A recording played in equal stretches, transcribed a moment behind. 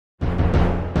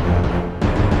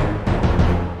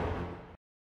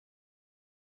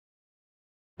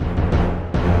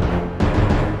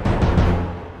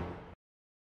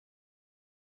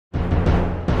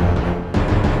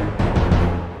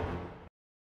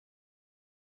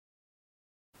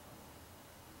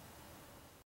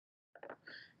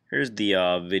Here's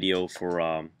the video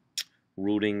for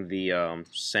routing the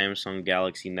Samsung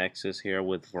Galaxy Nexus here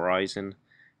with Verizon,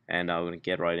 and I'm going to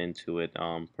get right into it.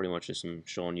 Pretty much just I'm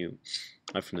showing you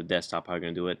right from the desktop how you're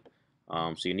going to do it.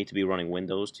 So you need to be running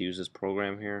Windows to use this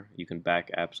program here. You can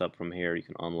back apps up from here. You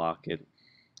can unlock it.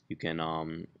 You can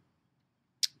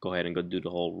go ahead and go do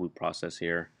the whole root process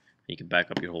here. You can back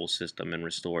up your whole system and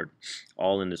restore it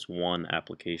all in this one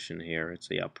application here. It's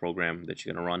a program that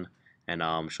you're going to run, and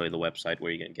I'll show you the website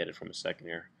where you're going to get it from a second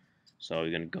here. So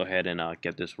you're going to go ahead and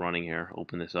get this running here.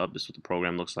 Open this up. This is what the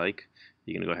program looks like.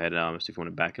 You're going to go ahead and if you want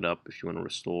to back it up, if you want to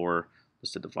restore,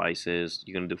 list of devices,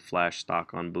 you're going to do flash,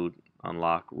 stock, unboot,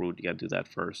 unlock, root. You got to do that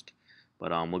first.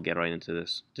 But we'll get right into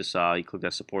this. Just you click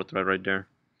that support thread right there,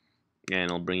 and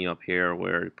it'll bring you up here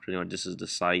where pretty much this is the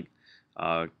site.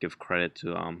 Give credit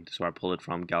to this is where I pulled it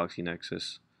from, Galaxy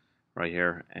Nexus, right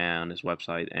here, and this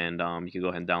website. And you can go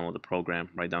ahead and download the program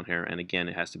right down here. And again,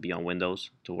 it has to be on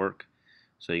Windows to work.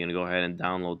 So you're gonna go ahead and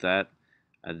download that,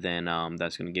 and then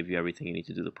that's gonna give you everything you need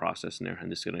to do the process in there.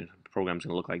 And this program's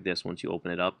gonna look like this once you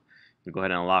open it up. You go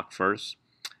ahead and unlock first.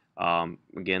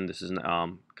 Again, this is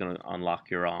gonna unlock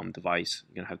your device.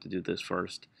 You're gonna have to do this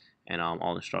first, and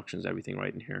all instructions, everything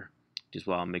right in here. Just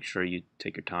make sure you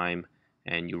take your time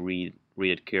and you read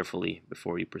it carefully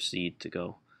before you proceed to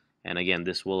go. And again,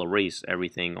 this will erase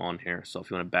everything on here. So if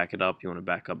you want to back it up, you want to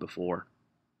back up before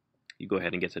you go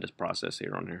ahead and get to this process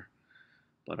here on here.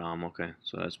 But okay,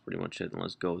 so that's pretty much it. And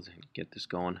let's go get this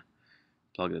going.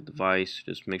 Plug the device.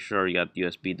 Just make sure you got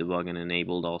USB debugging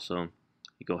enabled. Also,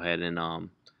 you go ahead and go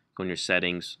in your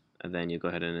settings, and then you go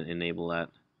ahead and enable that.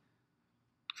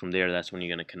 From there, that's when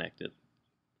you're going to connect it.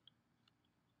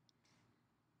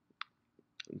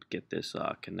 Get this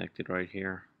connected right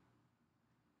here.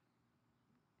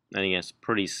 I think it's a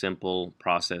pretty simple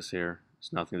process here.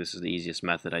 It's nothing. This is the easiest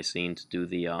method I've seen to do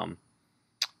the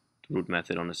root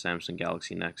method on the Samsung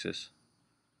Galaxy Nexus.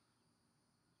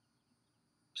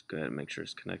 Just go ahead and make sure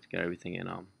it's connected, get everything in.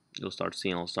 You'll start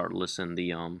seeing, it'll start listing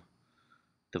the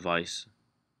device.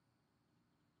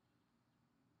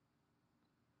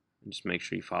 And just make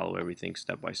sure you follow everything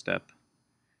step by step.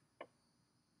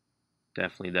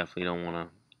 Definitely don't want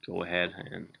to go ahead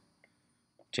and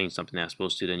change something that's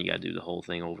supposed to. Then you got to do the whole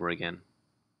thing over again.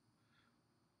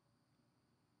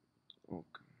 Okay.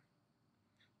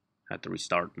 Had to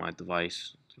restart my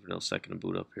device for a little second to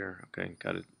boot up here. Okay,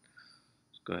 got it.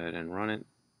 Let's go ahead and run it.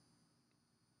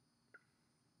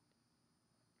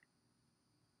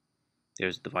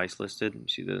 There's the device listed. You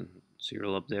see the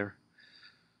serial up there.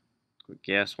 Quick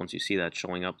yes, once you see that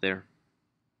showing up there.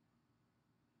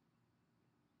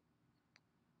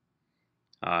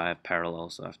 I have parallel,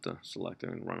 so I have to select it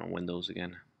and run on Windows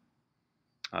again.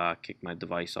 Kick my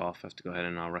device off. I have to go ahead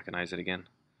and recognize it again.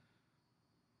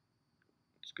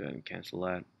 Let's go ahead and cancel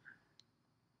that.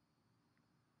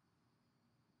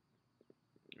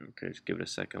 Okay, just give it a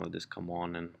second, let this come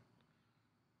on and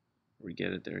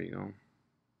re-get it. There you go.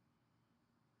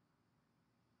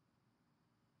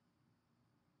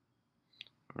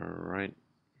 Alright.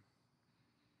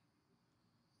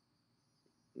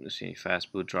 Let's see any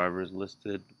fast boot drivers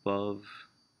listed above.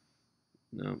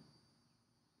 Nope.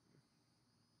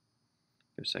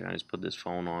 Give a second, I just put this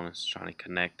phone on. It's trying to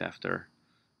connect after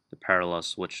the parallel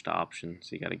switch to option.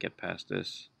 So you gotta get past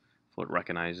this before it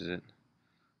recognizes it.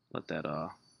 Let that go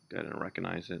ahead and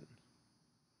recognize it.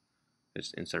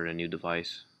 Just insert a new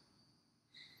device.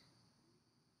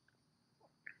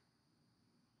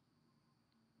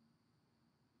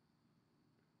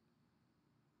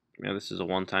 Yeah, this is a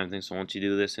one-time thing, so once you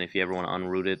do this, and if you ever want to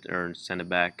unroot it or send it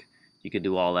back, you could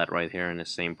do all that right here in the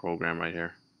same program right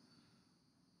here.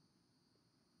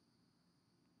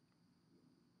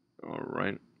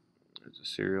 Alright, there's a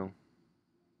serial.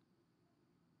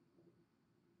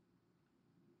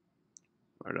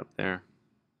 Right up there.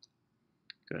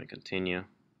 Go ahead and continue.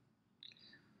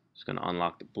 Just going to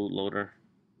unlock the bootloader.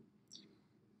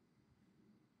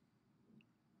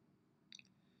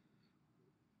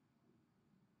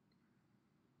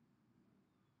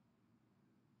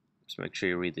 Just make sure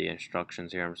you read the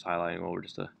instructions here. I'm just highlighting over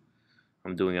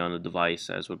I'm doing it on the device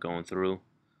as we're going through.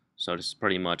 So this is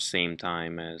pretty much same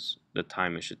time as the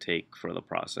time it should take for the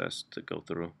process to go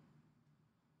through.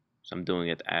 So I'm doing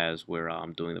it as we're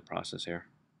doing the process here.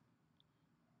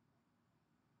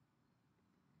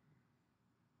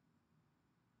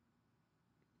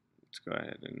 Let's go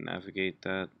ahead and navigate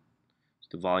that.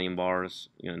 The volume bars,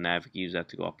 use that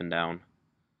to go up and down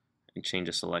and change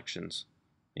the selections.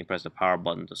 And you press the power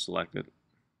button to select it.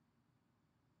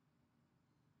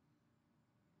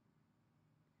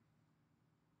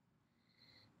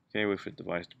 Okay, wait for the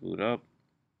device to boot up.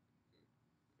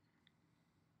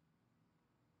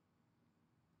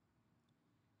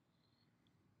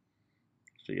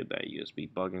 get that USB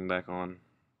bugging back on.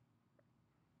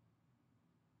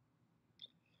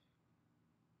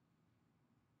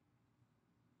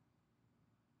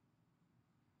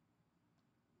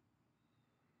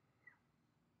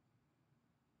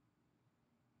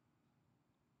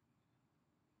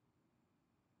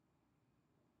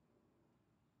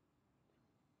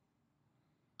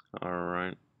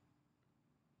 Alright,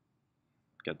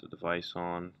 got the device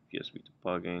on, USB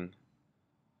debugging.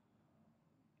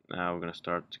 Now we're going to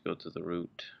start to go to the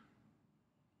root.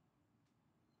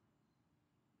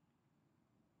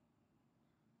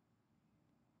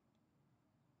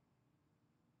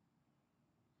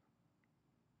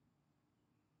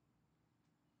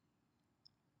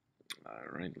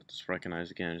 Alright, let this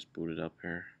recognize again, just boot it up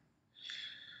here.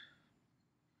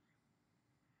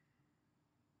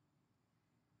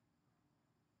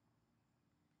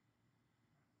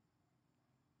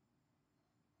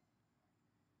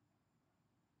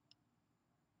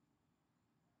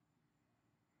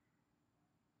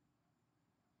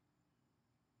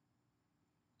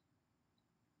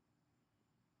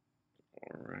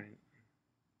 Alright.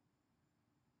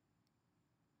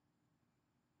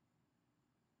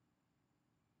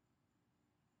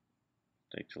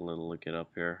 Takes a little to get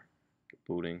up here, get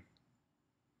booting.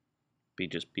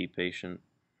 Just be patient.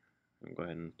 And go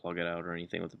ahead and plug it out or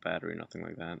anything with the battery, nothing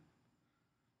like that.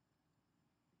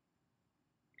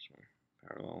 So,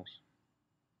 parallels.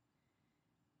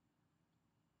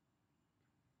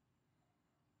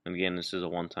 And again, this is a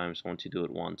one-time, so once you do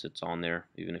it once, it's on there.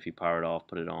 Even if you power it off,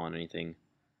 put it on, anything.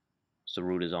 So the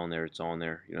root is on there, it's on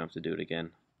there. You don't have to do it again.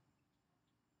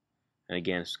 And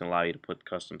again, it's going to allow you to put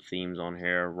custom themes on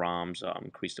here, ROMs,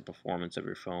 increase the performance of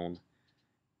your phone.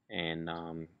 And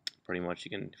pretty much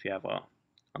you can, if you have a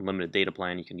unlimited data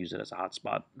plan, you can use it as a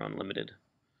hotspot, unlimited.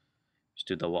 Just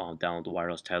do the download the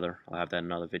wireless tether. I'll have that in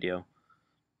another video.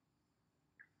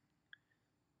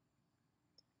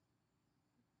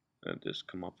 Just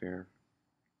come up here.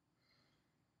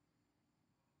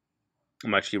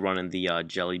 I'm actually running the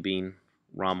Jelly Bean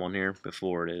ROM on here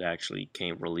before it actually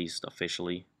came released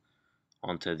officially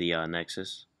onto the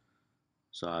Nexus.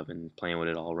 So I've been playing with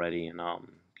it already, and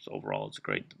so overall it's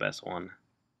great, the best one.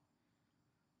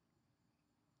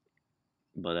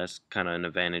 But that's kind of an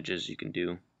advantages you can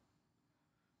do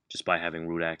just by having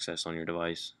root access on your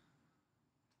device.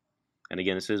 And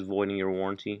again, this is voiding your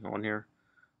warranty on here.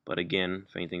 But again,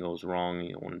 if anything goes wrong,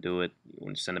 you don't want to do it, you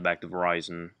want to send it back to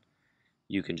Verizon,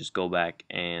 you can just go back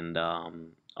and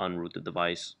unroot the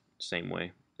device same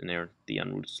way. In there, the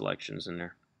unrooted selections in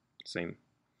there, same.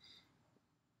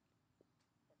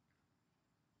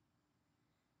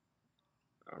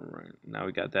 Alright, now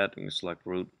we got that, we can select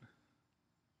root.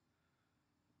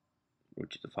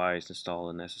 Root your device, install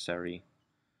the necessary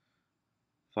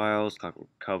files, clock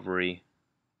recovery.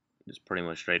 It's pretty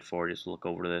much straightforward, just look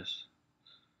over this.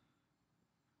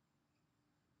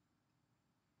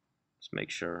 Just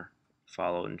make sure,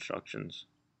 follow instructions.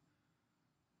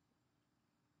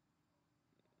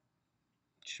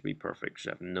 Should be perfect,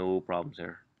 should have no problems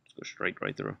here. Just go straight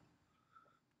right through.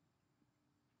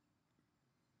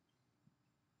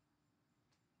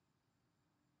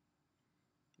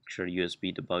 Make sure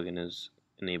USB debugging is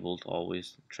enabled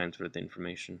always, transfer the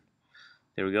information.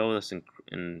 There we go, that's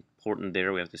important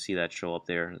there, we have to see that show up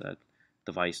there, that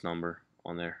device number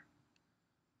on there.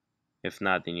 If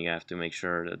not, then you have to make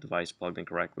sure the device plugged in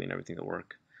correctly and everything will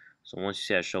work. So once you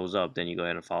see that shows up, then you go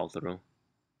ahead and follow through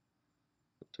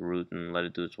with the root and let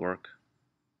it do its work.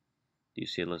 Do you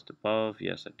see it listed above?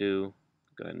 Yes, I do.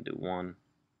 Go ahead and do one.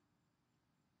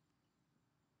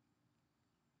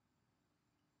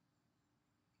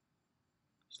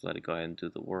 Just let it go ahead and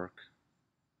do the work.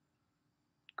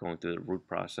 Going through the root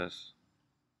process.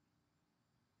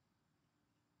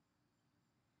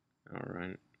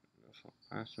 Alright.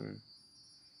 Password.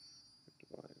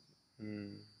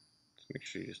 Just make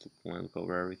sure you just look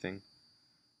over everything.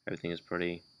 Everything is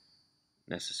pretty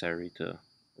necessary to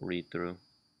read through.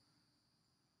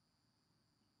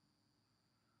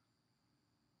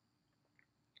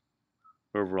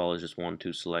 Overall, it's just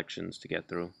 1-2 selections to get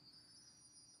through.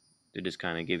 They just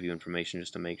kind of give you information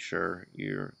just to make sure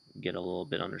you get a little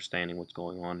bit understanding what's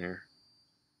going on here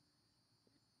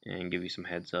and give you some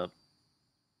heads up.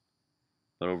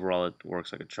 But overall, it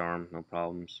works like a charm, no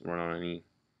problems. Run on any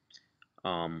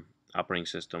operating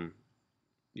system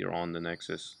you're on the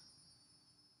Nexus.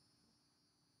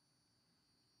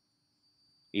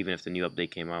 Even if the new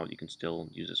update came out, you can still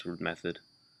use this root method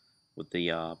with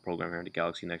the program here, the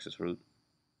Galaxy Nexus root.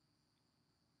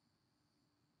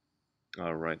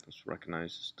 Alright, let's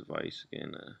recognize this device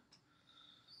again. Let's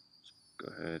go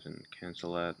ahead and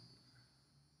cancel that.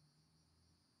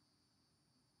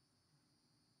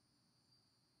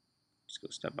 go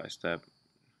step by step.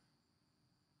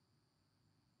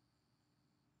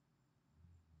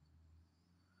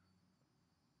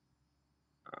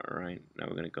 Alright, now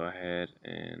we're going to go ahead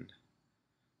and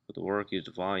go to work, use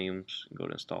the volumes, go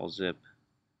to install zip.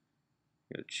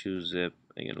 You're going to choose zip,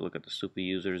 and you're going to look at the super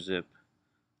user zip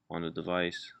on the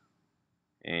device,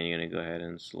 and you're going to go ahead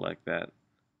and select that.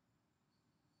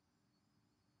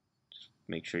 Just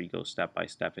make sure you go step by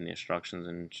step in the instructions,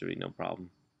 and it should be no problem.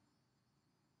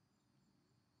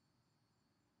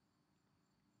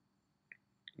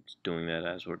 It's doing that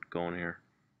as we're going here.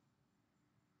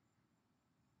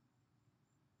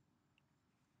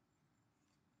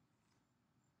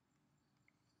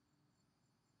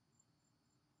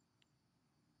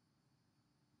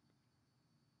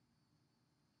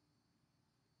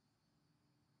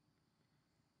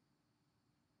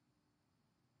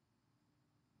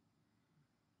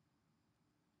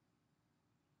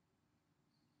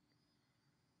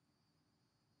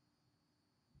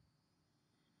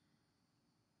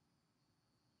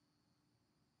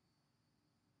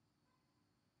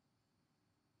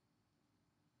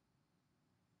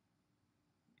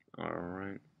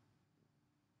 Alright.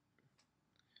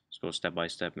 Let's go step by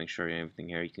step, make sure you have everything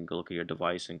here. You can go look at your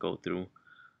device and go through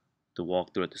the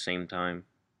walkthrough at the same time.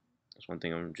 That's one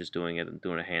thing. I'm just doing it and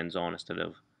doing it hands-on instead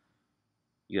of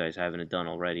you guys having it done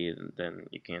already, and then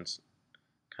you can't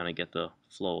kind of get the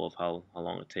flow of how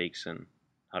long it takes and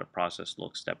how the process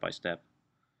looks step by step.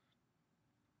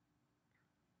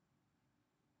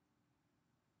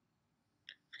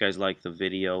 If you guys like the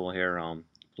video here,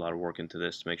 a lot of work into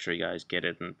this to make sure you guys get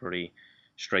it, and pretty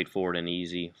straightforward and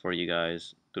easy for you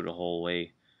guys through the whole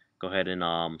way. Go ahead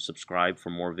and subscribe for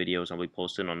more videos I'll be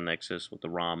posting on Nexus with the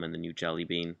ROM and the new Jelly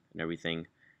Bean and everything,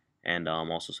 and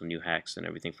also some new hacks and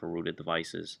everything for rooted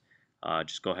devices.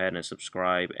 Just go ahead and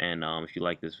subscribe, and if you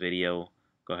like this video,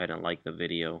 go ahead and like the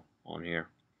video on here.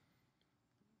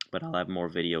 But I'll have more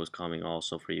videos coming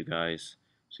also for you guys,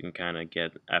 so you can kind of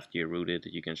get, after you're rooted,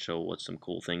 you can show what some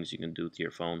cool things you can do to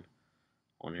your phone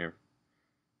on here.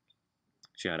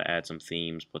 Show you how to add some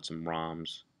themes, put some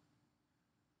ROMs,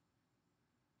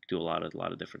 do a lot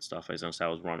of different stuff. As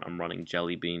I'm running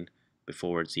Jelly Bean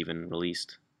before it's even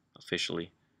released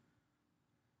officially.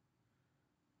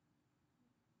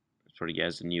 It's pretty good. It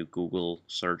has the new Google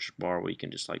search bar where you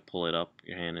can just like pull it up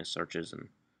your hand and searches, and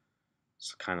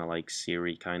it's kind of like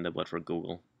Siri but for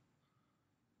Google.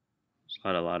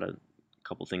 There's a lot of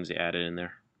couple things they added in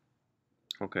there.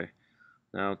 Okay,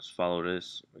 now let's follow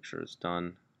this, make sure it's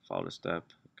done, follow the step.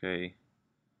 Okay,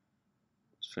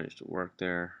 let's finish the work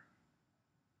there,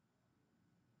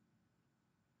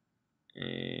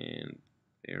 and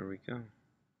there we go.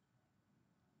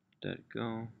 Let it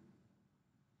go.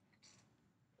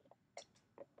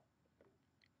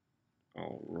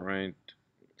 Alright,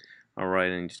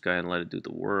 and just go ahead and let it do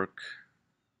the work.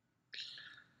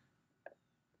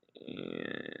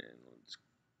 And let's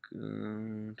go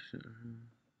to,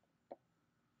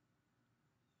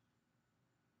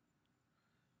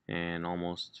 and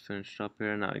almost finished up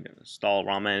here. Now you're gonna install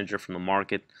ROM Manager from the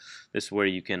market. This is where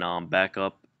you can back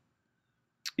up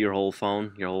your whole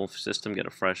phone, your whole system, get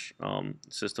a fresh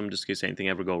system. Just in case anything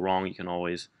ever go wrong, you can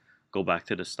always go back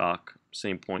to the stock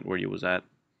same point where you was at.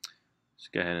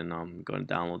 Just go ahead and go and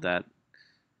download that.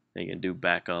 And you can do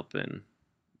backup and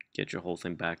get your whole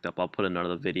thing backed up. I'll put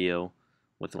another video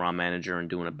with ROM Manager and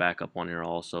doing a backup on here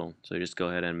also. So just go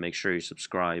ahead and make sure you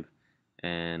subscribe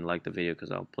and like the video,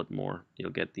 because I'll put more. You'll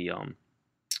get the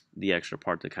extra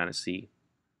part to kind of see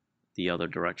the other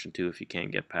direction too, if you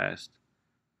can't get past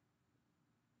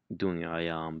doing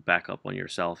a backup on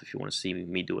yourself, if you want to see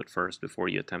me do it first before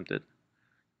you attempt it.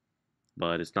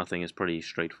 But it's pretty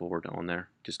straightforward on there.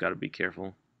 Just got to be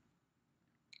careful.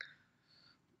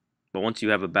 But once you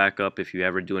have a backup, if you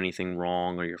ever do anything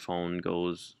wrong or your phone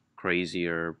goes crazy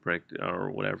or break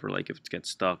or whatever, like if it gets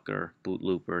stuck or boot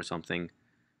loop or something,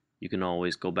 you can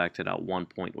always go back to that one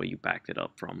point where you backed it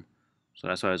up from. So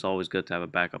that's why it's always good to have a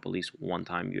backup at least one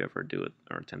time you ever do it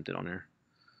or attempt it on here.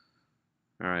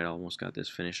 Alright, almost got this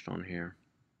finished on here.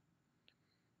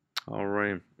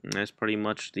 Alright, that's pretty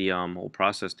much the whole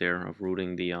process there of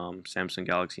rooting the Samsung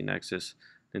Galaxy Nexus.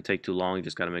 Didn't take too long, you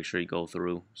just got to make sure you go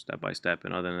through step by step,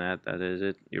 and other than that, that is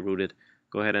it. You're rooted.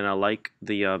 Go ahead and like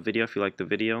the video if you like the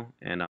video, and